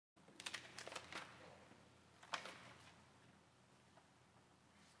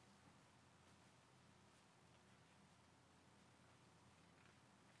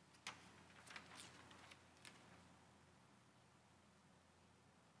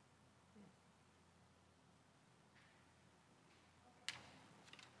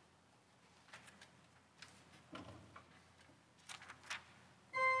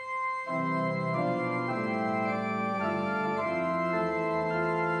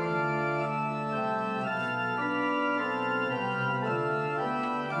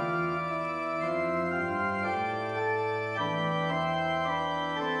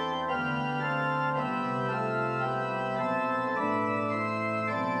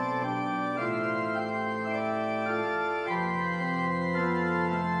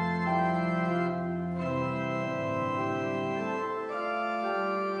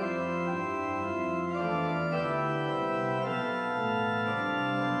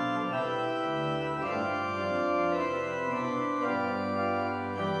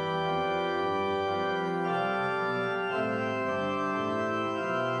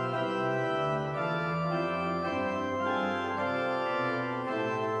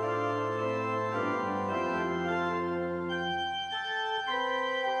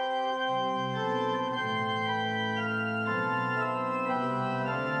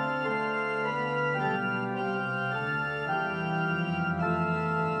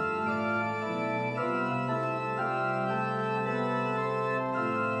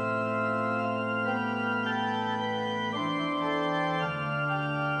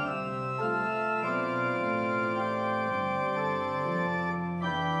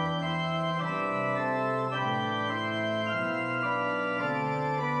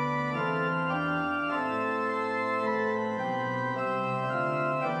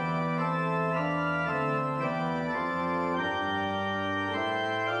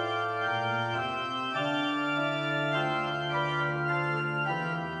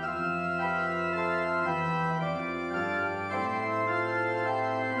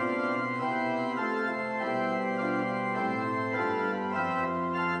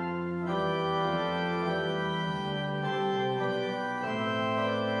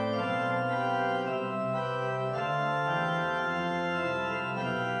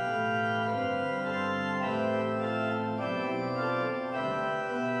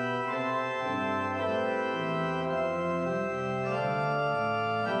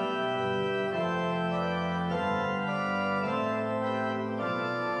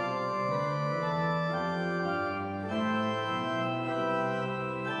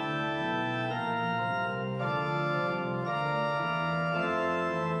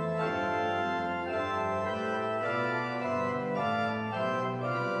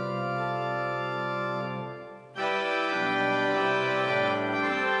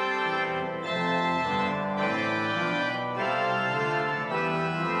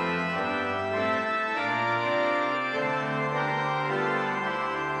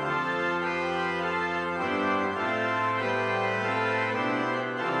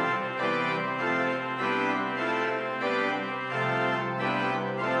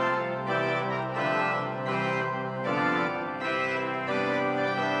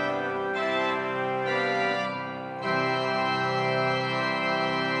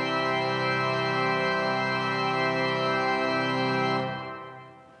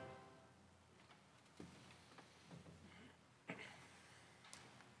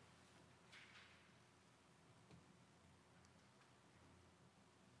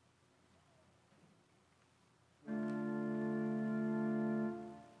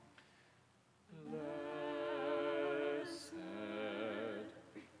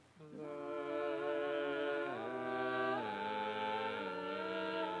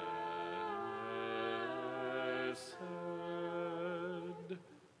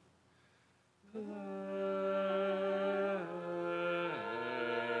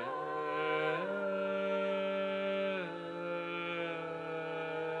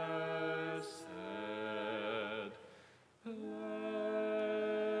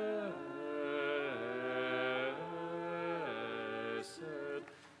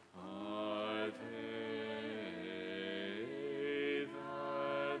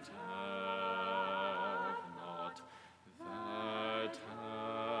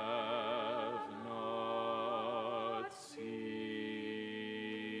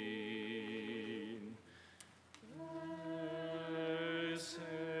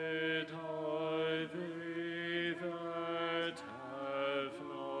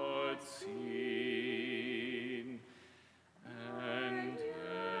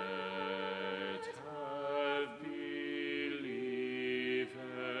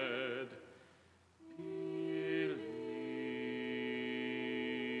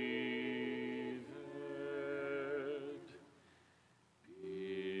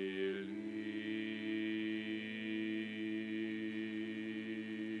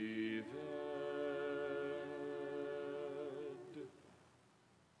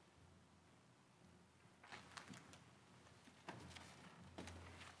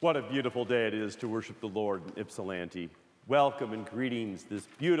What a beautiful day it is to worship the Lord in Ypsilanti. Welcome and greetings this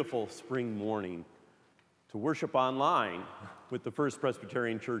beautiful spring morning to worship online with the First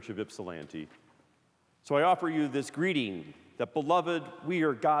Presbyterian Church of Ypsilanti. So I offer you this greeting that, beloved, we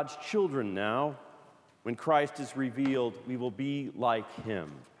are God's children now. When Christ is revealed, we will be like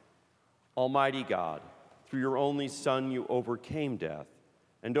him. Almighty God, through your only Son, you overcame death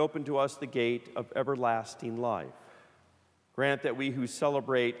and opened to us the gate of everlasting life. Grant that we who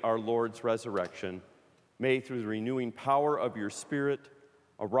celebrate our Lord's resurrection may, through the renewing power of your Spirit,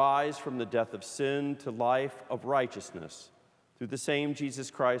 arise from the death of sin to life of righteousness, through the same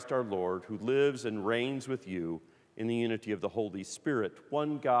Jesus Christ our Lord, who lives and reigns with you in the unity of the Holy Spirit,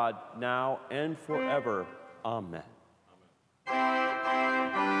 one God, now and forever. Amen.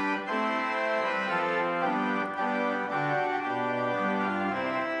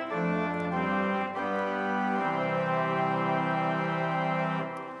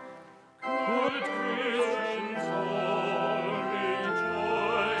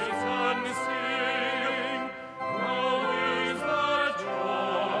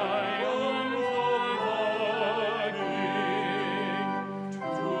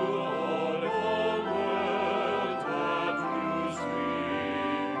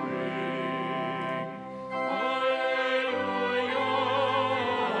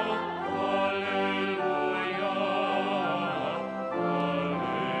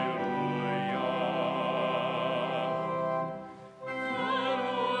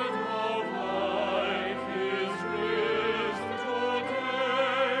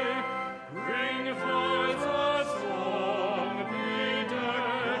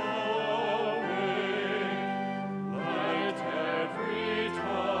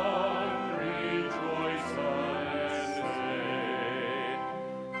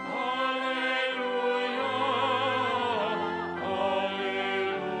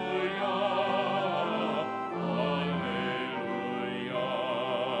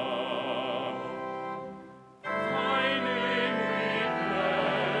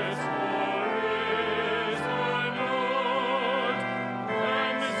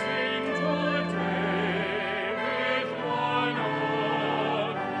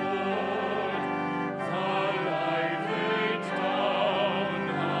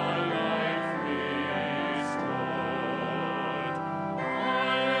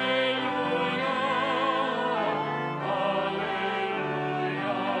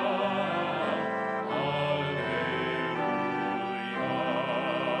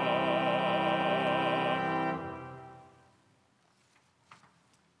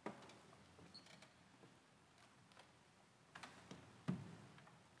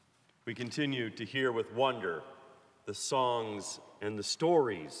 We continue to hear with wonder the songs and the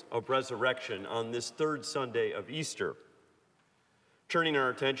stories of resurrection on this third Sunday of Easter. Turning our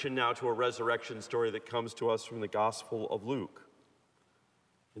attention now to a resurrection story that comes to us from the Gospel of Luke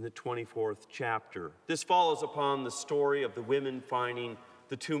in the 24th chapter. This follows upon the story of the women finding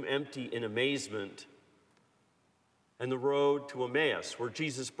the tomb empty in amazement and the road to Emmaus, where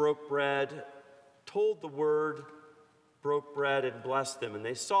Jesus broke bread, told the word, broke bread and blessed them, and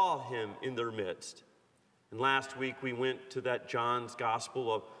they saw him in their midst. And last week we went to that John's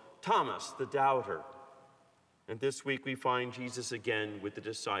Gospel of Thomas, the doubter. And this week we find Jesus again with the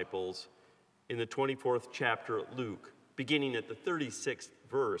disciples in the 24th chapter of Luke, beginning at the 36th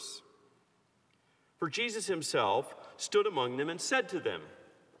verse. For Jesus himself stood among them and said to them,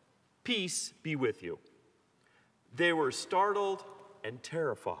 "Peace be with you." They were startled and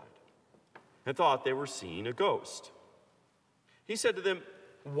terrified and thought they were seeing a ghost. He said to them,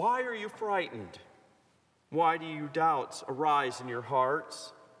 "Why are you frightened? Why do your doubts arise in your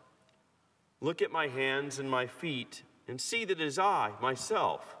hearts? Look at my hands and my feet and see that it is I,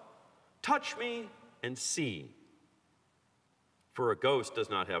 myself. Touch me and see. For a ghost does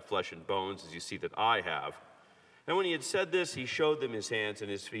not have flesh and bones, as you see that I have." And when he had said this, he showed them his hands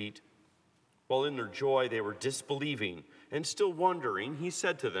and his feet. While in their joy they were disbelieving and still wondering, he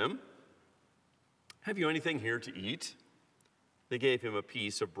said to them, "Have you anything here to eat?" They gave him a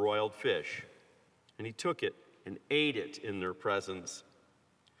piece of broiled fish, and he took it and ate it in their presence.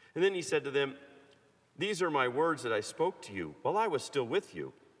 And then he said to them, "These are my words that I spoke to you while I was still with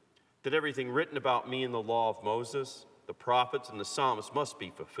you, that everything written about me in the law of Moses, the prophets, and the Psalms must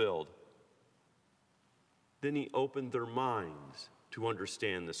be fulfilled." Then he opened their minds to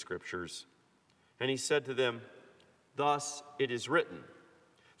understand the scriptures. And he said to them, "Thus it is written,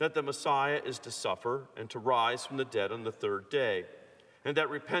 that the Messiah is to suffer and to rise from the dead on the third day, and that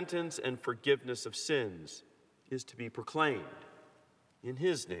repentance and forgiveness of sins is to be proclaimed in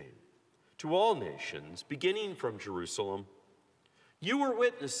his name to all nations, beginning from Jerusalem. You were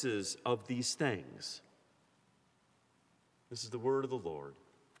witnesses of these things. This is the word of the Lord.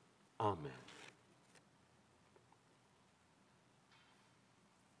 Amen.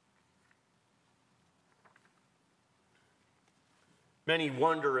 Many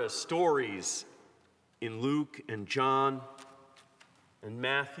wondrous stories in Luke and John and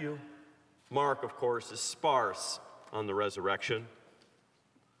Matthew. Mark, of course, is sparse on the resurrection.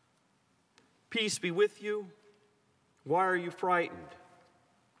 Peace be with you. Why are you frightened?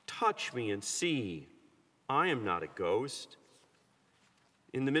 Touch me and see. I am not a ghost.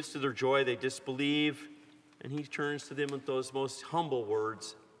 In the midst of their joy, they disbelieve, and he turns to them with those most humble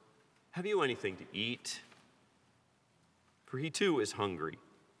words, have you anything to eat? For he too is hungry.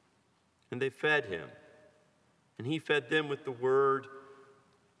 And they fed him. And he fed them with the word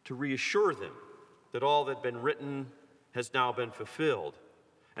to reassure them that all that had been written has now been fulfilled.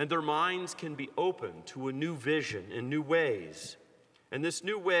 And their minds can be opened to a new vision in new ways. And this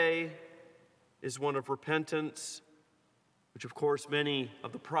new way is one of repentance, which of course many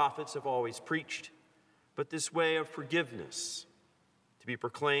of the prophets have always preached, but this way of forgiveness to be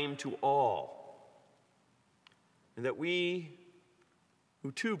proclaimed to all. And that we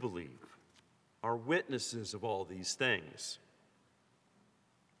who too believe are witnesses of all these things.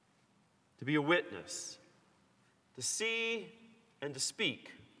 To be a witness, to see and to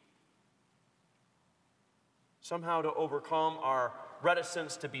speak. Somehow to overcome our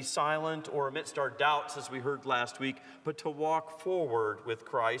reticence to be silent or amidst our doubts, as we heard last week, but to walk forward with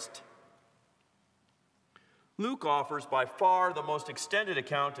Christ. Luke offers by far the most extended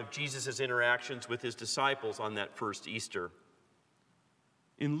account of Jesus' interactions with his disciples on that first Easter.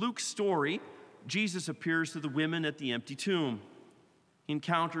 In Luke's story, Jesus appears to the women at the empty tomb. He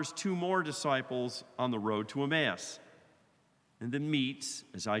encounters two more disciples on the road to Emmaus, and then meets,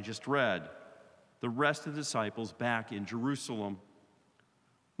 as I just read, the rest of the disciples back in Jerusalem.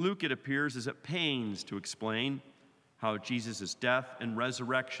 Luke, it appears, is at pains to explain how Jesus' death and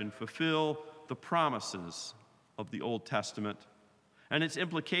resurrection fulfill the promises of the Old Testament and its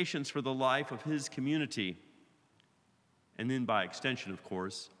implications for the life of his community, and then by extension, of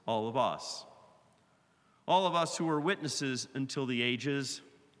course, all of us. All of us who are witnesses until the ages,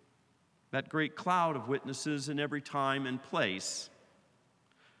 that great cloud of witnesses in every time and place,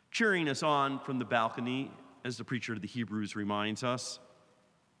 cheering us on from the balcony, as the preacher of the Hebrews reminds us.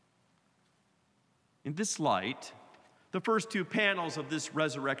 In this light, the first two panels of this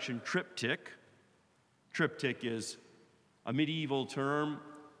resurrection triptych is a medieval term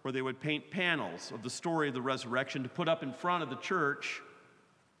where they would paint panels of the story of the resurrection to put up in front of the church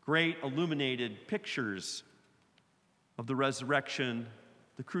great illuminated pictures of the resurrection,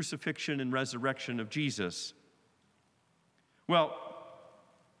 the crucifixion and resurrection of Jesus. Well,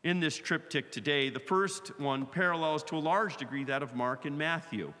 in this triptych today, the first one parallels to a large degree that of Mark and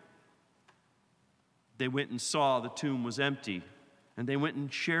Matthew. They went and saw the tomb was empty, and they went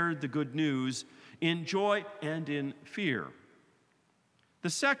and shared the good news in joy and in fear.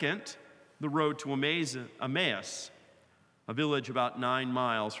 The second, the road to Emmaus, a village about 9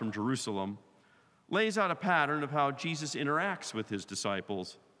 miles from Jerusalem, lays out a pattern of how Jesus interacts with his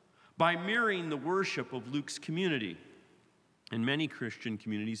disciples by mirroring the worship of Luke's community and many Christian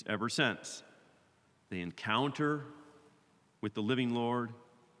communities ever since. They encounter with the living Lord,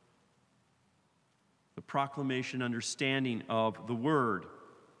 the proclamation, understanding of the word,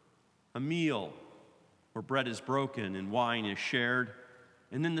 a meal where bread is broken and wine is shared,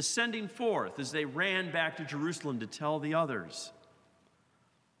 and then the sending forth as they ran back to Jerusalem to tell the others.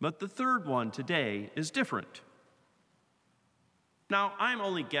 But the third one today is different. Now, I'm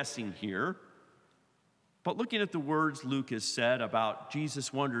only guessing here, but looking at the words Luke has said about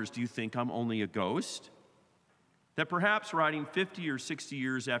Jesus wonders, do you think I'm only a ghost? That perhaps writing 50 or 60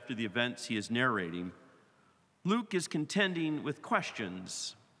 years after the events he is narrating, Luke is contending with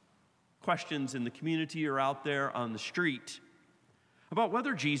questions in the community or out there on the street, about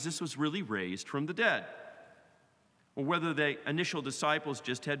whether Jesus was really raised from the dead, or whether the initial disciples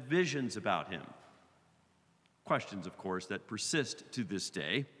just had visions about him. Questions, of course, that persist to this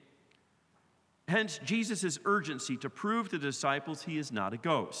day. Hence, Jesus' urgency to prove to the disciples he is not a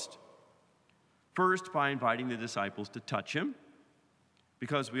ghost. First, by inviting the disciples to touch him,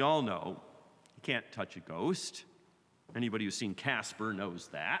 because we all know you can't touch a ghost. Anybody who's seen Casper knows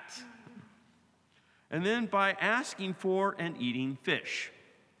that. And then by asking for and eating fish,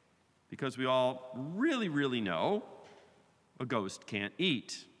 because we all really know a ghost can't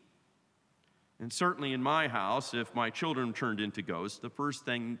eat. And certainly in my house, if my children turned into ghosts, the first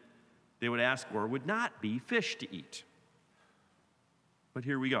thing they would ask for would not be fish to eat. But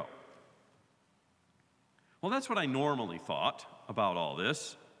here we go. Well, that's what I normally thought about all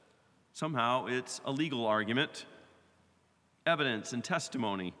this. Somehow it's a legal argument, evidence and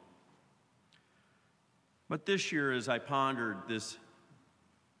testimony. But this year, as I pondered this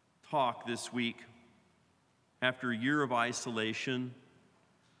talk this week, after a year of isolation,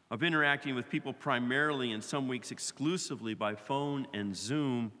 of interacting with people primarily and some weeks exclusively by phone and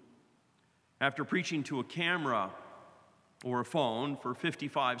Zoom, after preaching to a camera or a phone for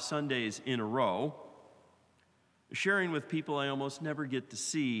 55 Sundays in a row, sharing with people I almost never get to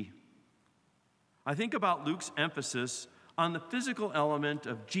see, I think about Luke's emphasis on the physical element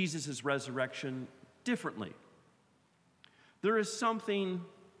of Jesus' resurrection differently. There is something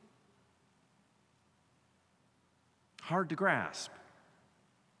hard to grasp,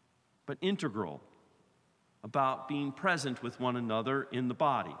 but integral about being present with one another in the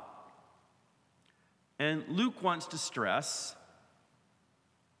body. And Luke wants to stress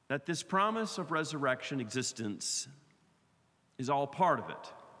that this promise of resurrection existence is all part of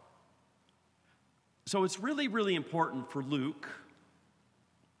it. So it's really, really important for Luke,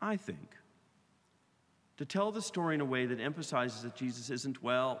 I think, to tell the story in a way that emphasizes that Jesus isn't,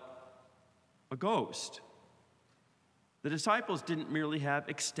 well, a ghost. The disciples didn't merely have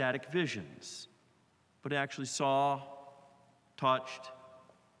ecstatic visions, but actually saw, touched,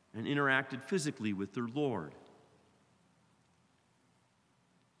 and interacted physically with their Lord.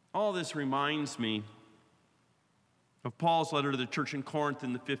 All this reminds me of Paul's letter to the church in Corinth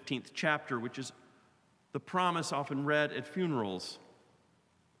in the 15th chapter, which is the promise often read at funerals,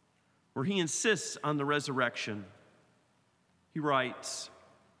 where he insists on the resurrection. He writes,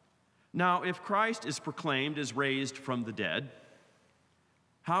 "Now, if Christ is proclaimed as raised from the dead,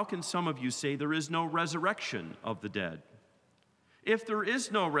 how can some of you say there is no resurrection of the dead? If there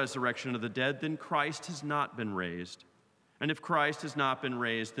is no resurrection of the dead, then Christ has not been raised. And if Christ has not been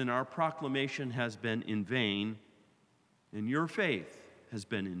raised, then our proclamation has been in vain, and your faith has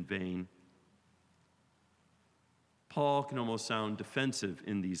been in vain." Paul can almost sound defensive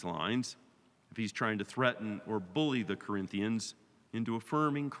in these lines if he's trying to threaten or bully the Corinthians into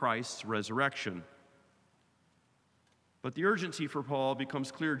affirming Christ's resurrection. But the urgency for Paul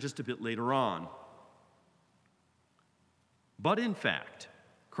becomes clear just a bit later on. But in fact,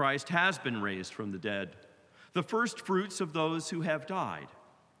 Christ has been raised from the dead, the first fruits of those who have died.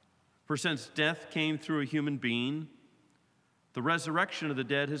 For since death came through a human being, the resurrection of the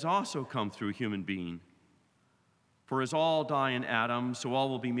dead has also come through a human being. For as all die in Adam, so all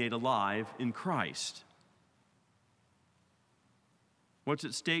will be made alive in Christ. What's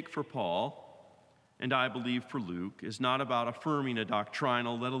at stake for Paul, and I believe for Luke, is not about affirming a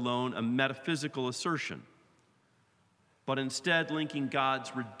doctrinal, let alone a metaphysical assertion, but instead linking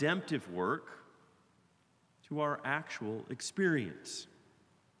God's redemptive work to our actual experience.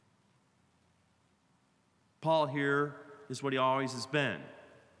 Paul here is what he always has been,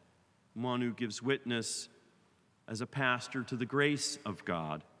 one who gives witness as a pastor to the grace of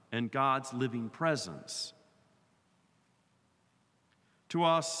God and God's living presence. To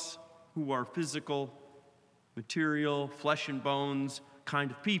us who are physical, material, flesh and bones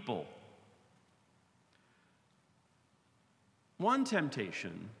kind of people, one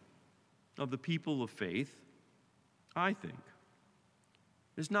temptation of the people of faith, I think,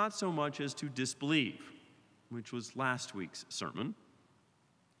 is not so much as to disbelieve, which was last week's sermon.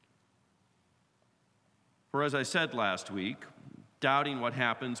 For as I said last week, doubting what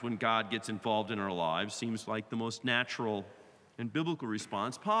happens when God gets involved in our lives seems like the most natural and biblical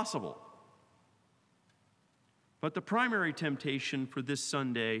response possible. But the primary temptation for this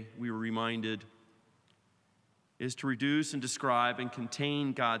Sunday, we were reminded, is to reduce and describe and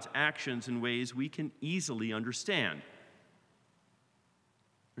contain God's actions in ways we can easily understand.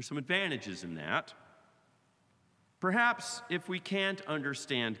 There's some advantages in that. Perhaps if we can't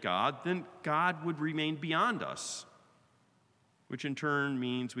understand God, then God would remain beyond us, which in turn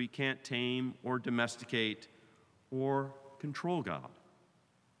means we can't tame or domesticate or control God.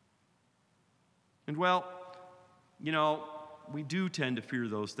 And well, we do tend to fear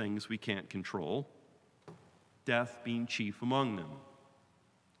those things we can't control, death being chief among them.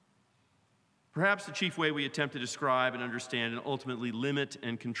 Perhaps the chief way we attempt to describe and understand and ultimately limit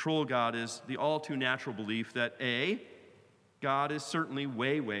and control God is the all too natural belief that A, God is certainly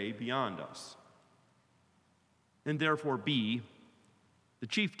way, way beyond us. And therefore B, the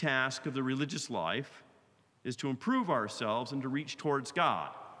chief task of the religious life is to improve ourselves and to reach towards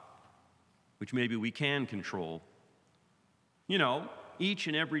God, which maybe we can control. Each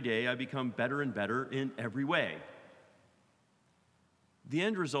and every day I become better and better in every way. The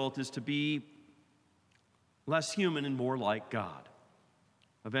end result is to be less human and more like God.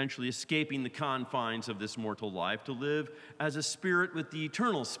 eventually escaping the confines of this mortal life to live as a spirit with the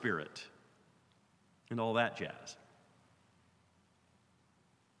eternal spirit, and all that jazz.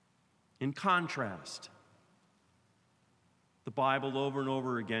 In contrast, the Bible over and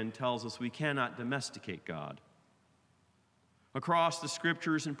over again tells us we cannot domesticate God. Across the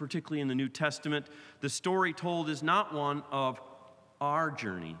scriptures, and particularly in the New Testament, the story told is not one of our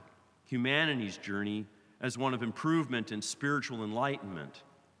journey, humanity's journey, as one of improvement and spiritual enlightenment,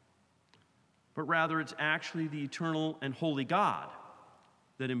 but rather it's actually the eternal and holy God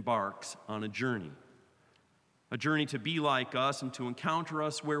that embarks on a journey to be like us and to encounter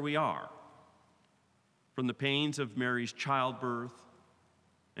us where we are, from the pains of Mary's childbirth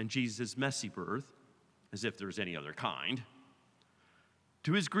and Jesus' messy birth, as if there's any other kind,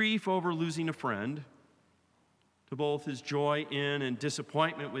 to his grief over losing a friend, to both his joy in and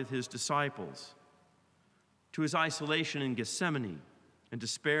disappointment with his disciples, to his isolation in Gethsemane and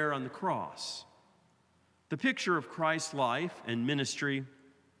despair on the cross. The picture of Christ's life and ministry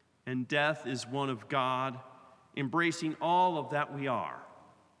and death is one of God embracing all of that we are,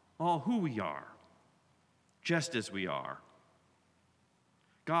 all who we are, just as we are.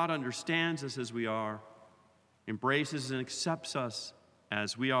 God understands us as we are, embraces and accepts us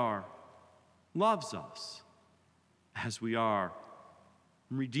as we are, loves us as we are,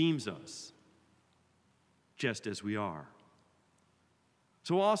 and redeems us just as we are.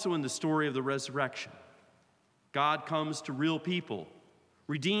 So also in the story of the resurrection, God comes to real people,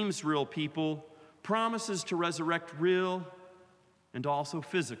 redeems real people, promises to resurrect real and also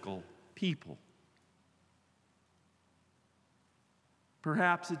physical people.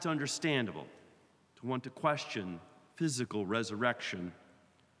 Perhaps it's understandable to want to question physical resurrection.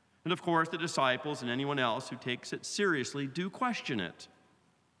 And of course, the disciples and anyone else who takes it seriously do question it.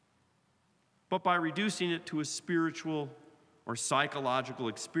 But by reducing it to a spiritual or psychological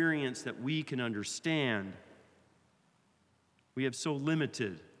experience that we can understand, we have so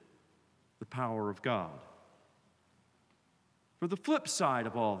limited the power of God. For the flip side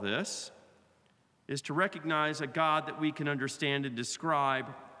of all this is to recognize a God that we can understand and describe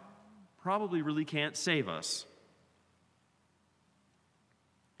probably really can't save us.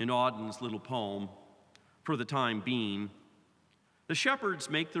 In Auden's little poem, For the Time Being, the shepherds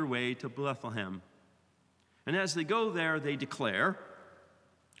make their way to Bethlehem. And as they go there, they declare,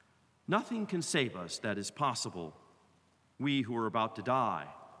 "Nothing can save us that is possible. We who are about to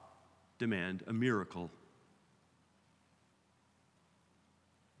die demand a miracle."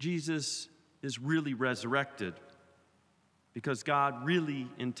 Jesus is really resurrected because God really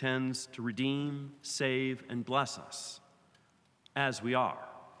intends to redeem, save, and bless us as we are.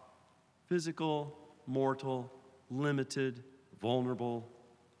 Physical, mortal, limited, vulnerable,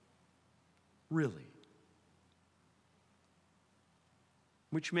 really.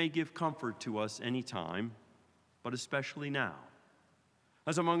 Which may give comfort to us anytime, but especially now.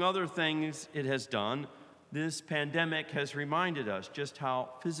 As among other things it has done, this pandemic has reminded us just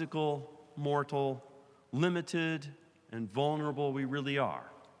how physical, mortal, limited, and vulnerable we really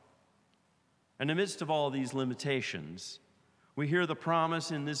are. And in the midst of all these limitations, we hear the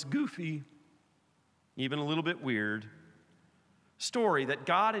promise in this goofy, even a little bit weird, story that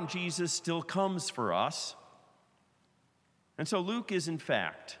God and Jesus still comes for us. And so Luke is, in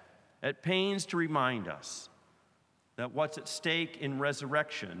fact, at pains to remind us that what's at stake in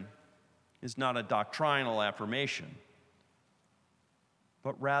resurrection is not a doctrinal affirmation,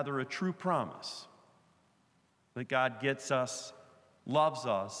 but rather a true promise that God gets us, loves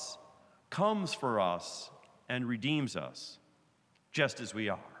us, comes for us, and redeems us just as we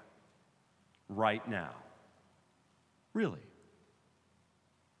are, right now. Really.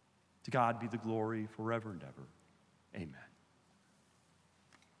 To God be the glory forever and ever. Amen.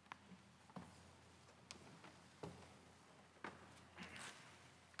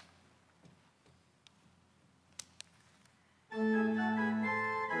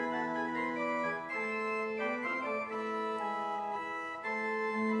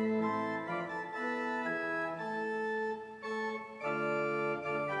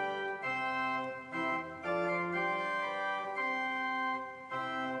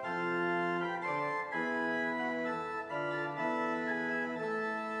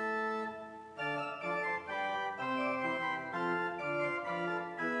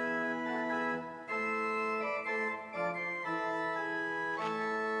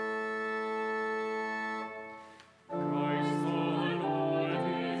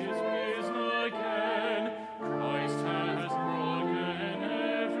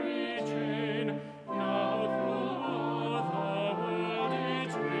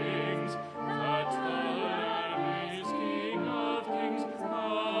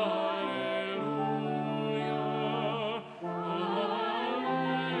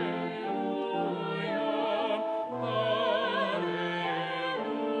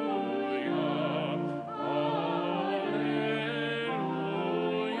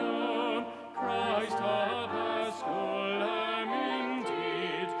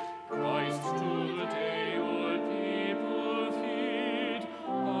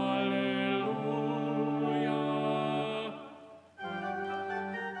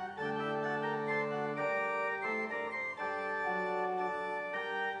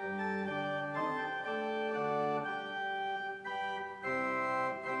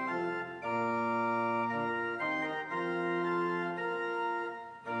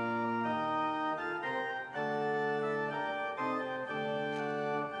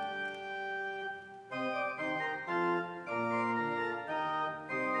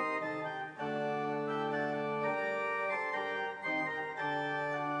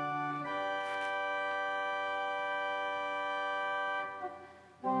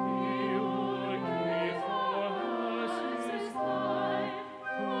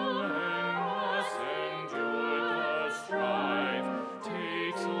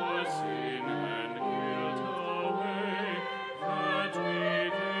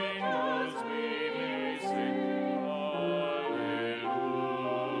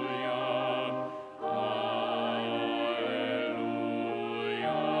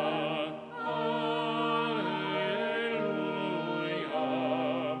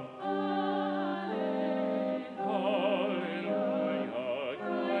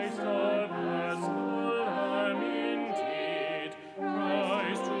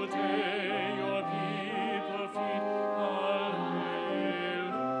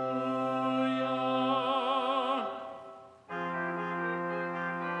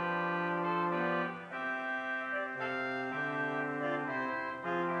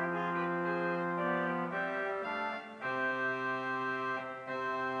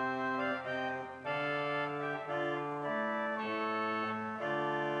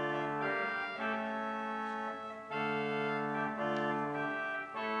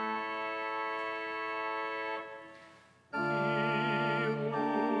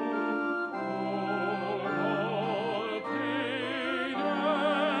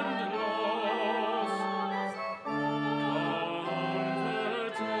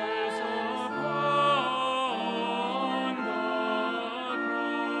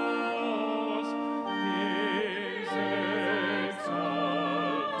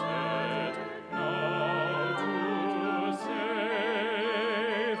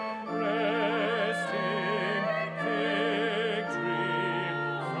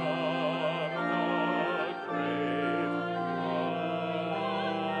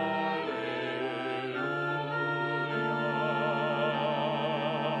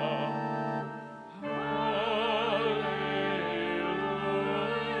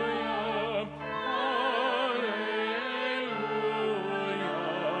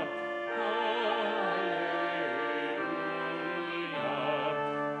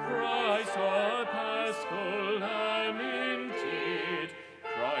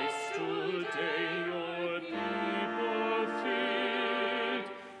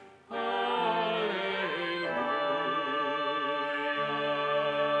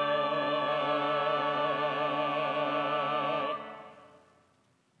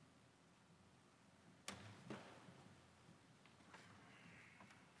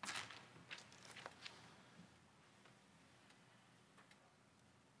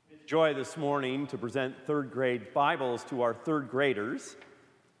 joy this morning to present third grade Bibles to our third graders,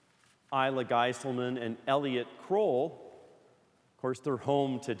 Isla Geiselman and Elliot Kroll. Of course, they're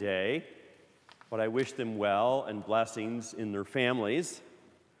home today, but I wish them well and blessings in their families.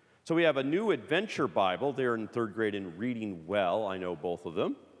 So we have a new adventure Bible. They're in third grade and reading well. I know both of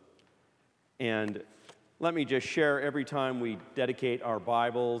them. And let me just share, every time we dedicate our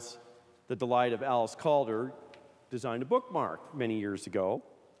Bibles, the delight of Alice Calder designed a bookmark many years ago.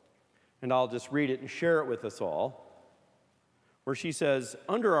 And I'll just read it and share it with us all, where she says,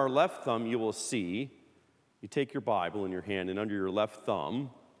 under our left thumb you will see, you take your Bible in your hand, and under your left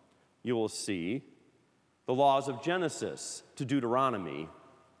thumb you will see the laws of Genesis to Deuteronomy.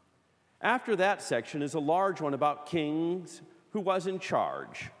 After that section is a large one about kings who was in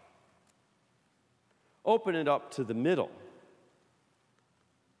charge. Open it up to the middle,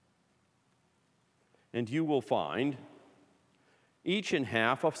 and you will find each in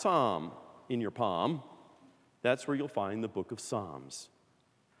half a psalm in your palm. That's where you'll find the book of Psalms.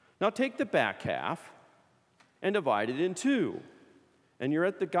 Now take the back half and divide it in two, and you're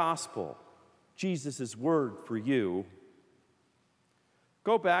at the gospel, Jesus' word for you.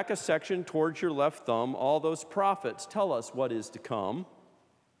 Go back a section towards your left thumb. All those prophets tell us what is to come.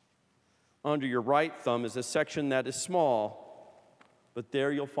 Under your right thumb is a section that is small, but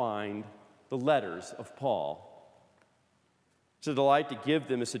there you'll find the letters of Paul. It's a delight to give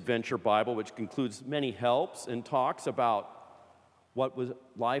them this adventure Bible, which includes many helps and talks about what was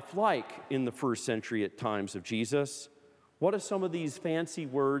life like in the first century at times of Jesus. What do some of these fancy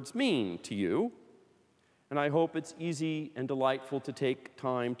words mean to you? And I hope it's easy and delightful to take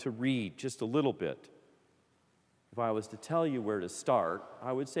time to read just a little bit. If I was to tell you where to start,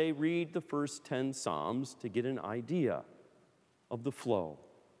 I would say read the first 10 Psalms to get an idea of the flow.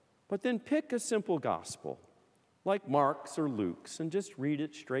 But then pick a simple gospel, like Mark's or Luke's, and just read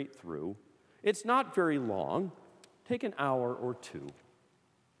it straight through. It's not very long. Take an hour or two,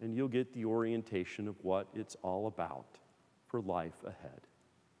 and you'll get the orientation of what it's all about for life ahead.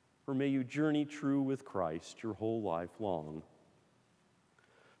 For may you journey true with Christ your whole life long.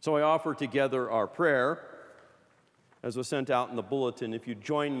 So I offer together our prayer, as was sent out in the bulletin, if you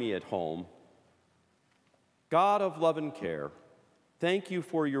join me at home. God of love and care, thank you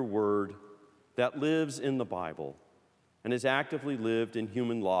for your word that lives in the Bible and has actively lived in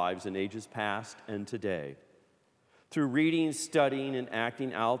human lives in ages past and today. Through reading, studying, and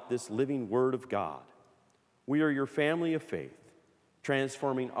acting out this living word of God, we are your family of faith,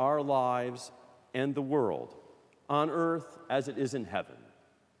 transforming our lives and the world on earth as it is in heaven.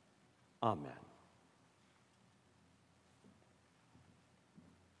 Amen.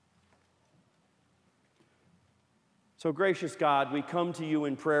 So, gracious God, we come to you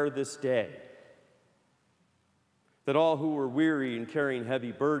in prayer this day, that all who are weary and carrying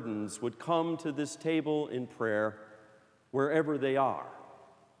heavy burdens would come to this table in prayer wherever they are,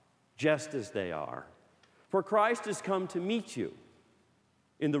 just as they are. For Christ has come to meet you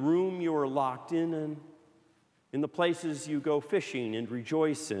in the room you are locked in the places you go fishing and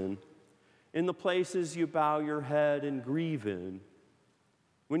rejoice in the places you bow your head and grieve in,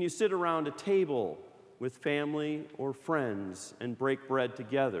 when you sit around a table with family or friends and break bread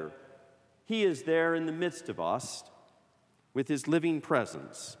together. He is there in the midst of us with his living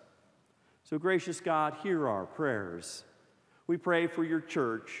presence. So, gracious God, hear our prayers. We pray for your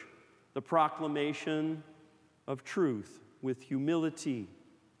church, the proclamation of truth with humility,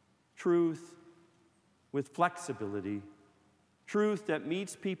 truth with flexibility, truth that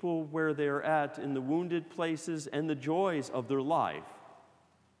meets people where they're at in the wounded places and the joys of their life,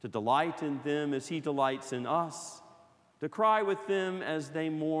 to delight in them as he delights in us, to cry with them as they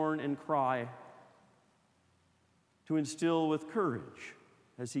mourn and cry, to instill with courage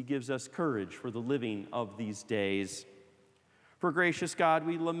as he gives us courage for the living of these days. For gracious God,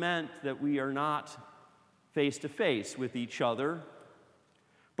 we lament that we are not face to face with each other,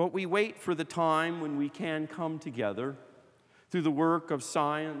 but we wait for the time when we can come together through the work of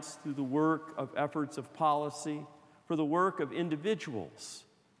science, through the work of efforts of policy, for the work of individuals,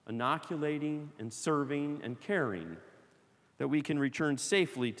 inoculating and serving and caring, that we can return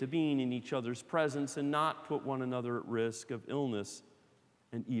safely to being in each other's presence and not put one another at risk of illness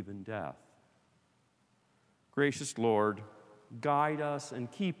and even death. Gracious Lord, guide us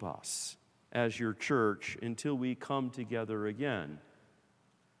and keep us as your church until we come together again.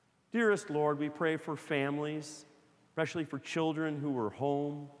 Dearest Lord, we pray for families, especially for children who are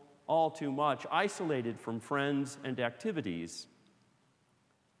home all too much, isolated from friends and activities.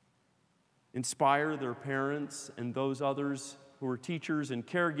 Inspire their parents and those others who are teachers and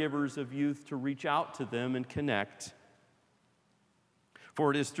caregivers of youth to reach out to them and connect.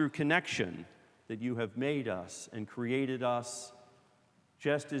 For it is through connection that you have made us and created us,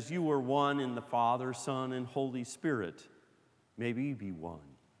 just as you were one in the Father, Son, and Holy Spirit. May we be one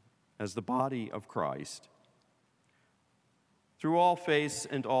as the body of Christ. Through all faiths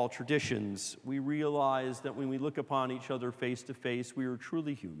and all traditions, we realize that when we look upon each other face to face, we are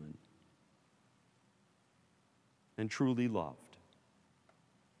truly human and truly loved.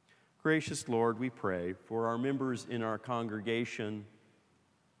 Gracious Lord, we pray for our members in our congregation,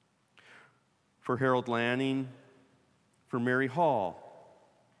 for Harold Lanning, for Mary Hall,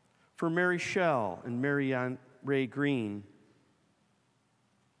 for Mary Shell and Mary Ann Ray Green,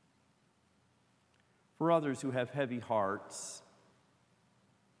 for others who have heavy hearts,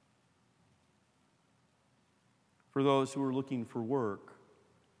 for those who are looking for work,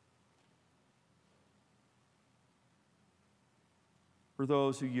 for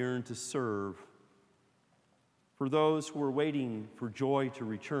those who yearn to serve, for those who are waiting for joy to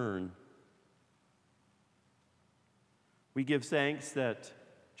return. We give thanks that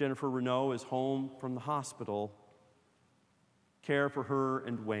Jennifer Renault is home from the hospital. Care for her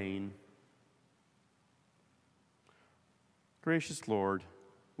and Wayne. Gracious Lord,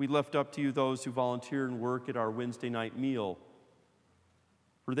 we lift up to you those who volunteer and work at our Wednesday night meal,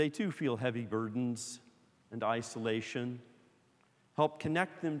 for they too feel heavy burdens and isolation. Help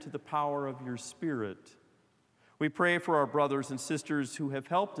connect them to the power of your Spirit. We pray for our brothers and sisters who have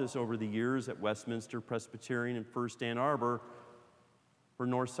helped us over the years at Westminster Presbyterian and First Ann Arbor, for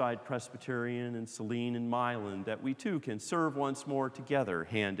Northside Presbyterian and Saline and Milan, that we too can serve once more together,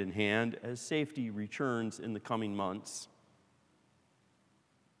 hand in hand, as safety returns in the coming months.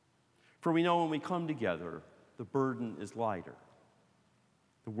 For we know when we come together, the burden is lighter.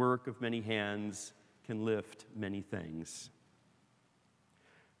 The work of many hands can lift many things.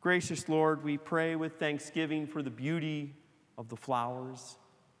 Gracious Lord, we pray with thanksgiving for the beauty of the flowers,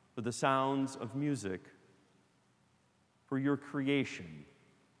 for the sounds of music, for your creation,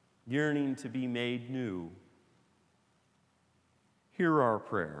 yearning to be made new. Hear our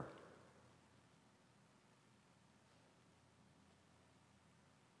prayer.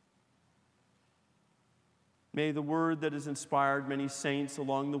 May the word that has inspired many saints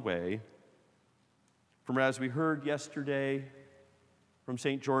along the way, from as we heard yesterday, from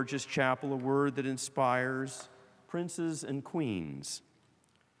St. George's Chapel, a word that inspires princes and queens,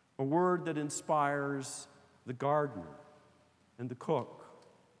 a word that inspires the gardener and the cook,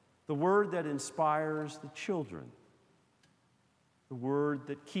 the word that inspires the children, the word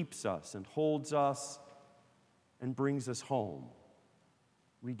that keeps us and holds us and brings us home.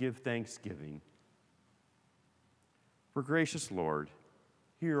 We give thanksgiving. For gracious Lord,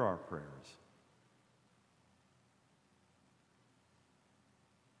 hear our prayers.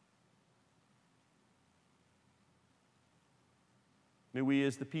 May we,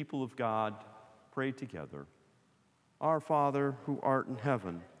 as the people of God, pray together. Our Father, who art in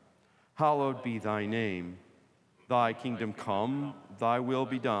heaven, hallowed be thy name. Thy kingdom come, thy will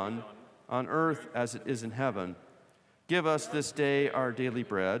be done, on earth as it is in heaven. Give us this day our daily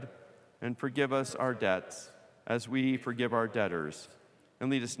bread, and forgive us our debts, as we forgive our debtors. And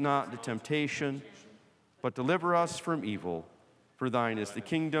lead us not into temptation, but deliver us from evil. For thine is the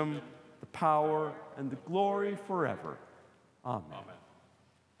kingdom, the power, and the glory forever. Amen. Alleluia.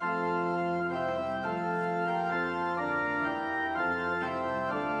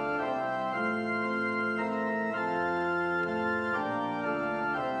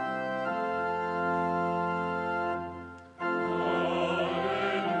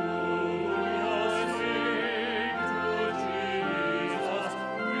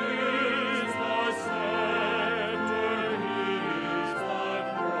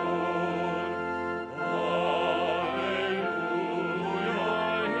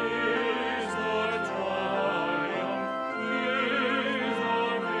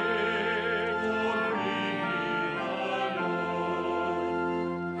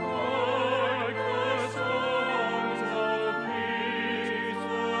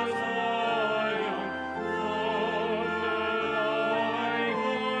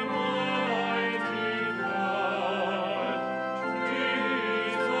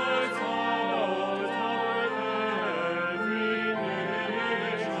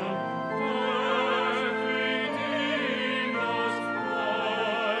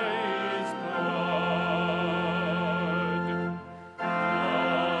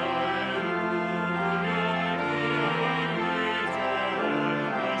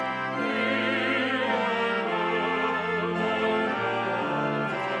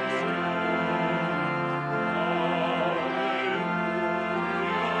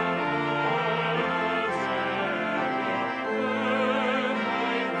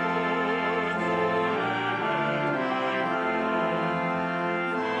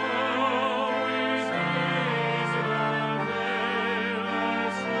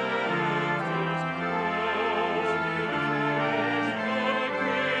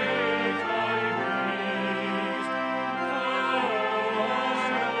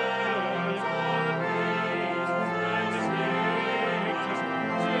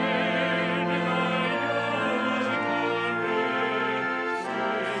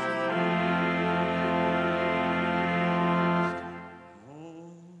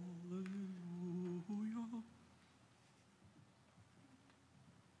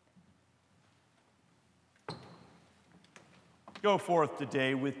 Go forth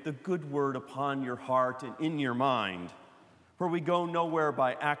today with the good word upon your heart and in your mind, for we go nowhere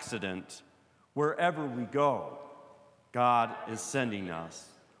by accident. Wherever we go, God is sending us.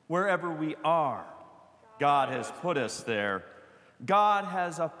 Wherever we are, God has put us there. God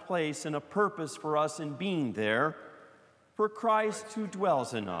has a place and a purpose for us in being there, for Christ who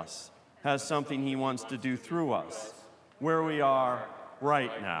dwells in us has something he wants to do through us, where we are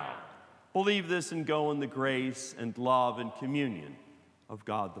right now. Believe this and go in the grace and love and communion of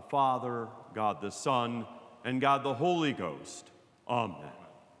God the Father, God the Son, and God the Holy Ghost. Amen.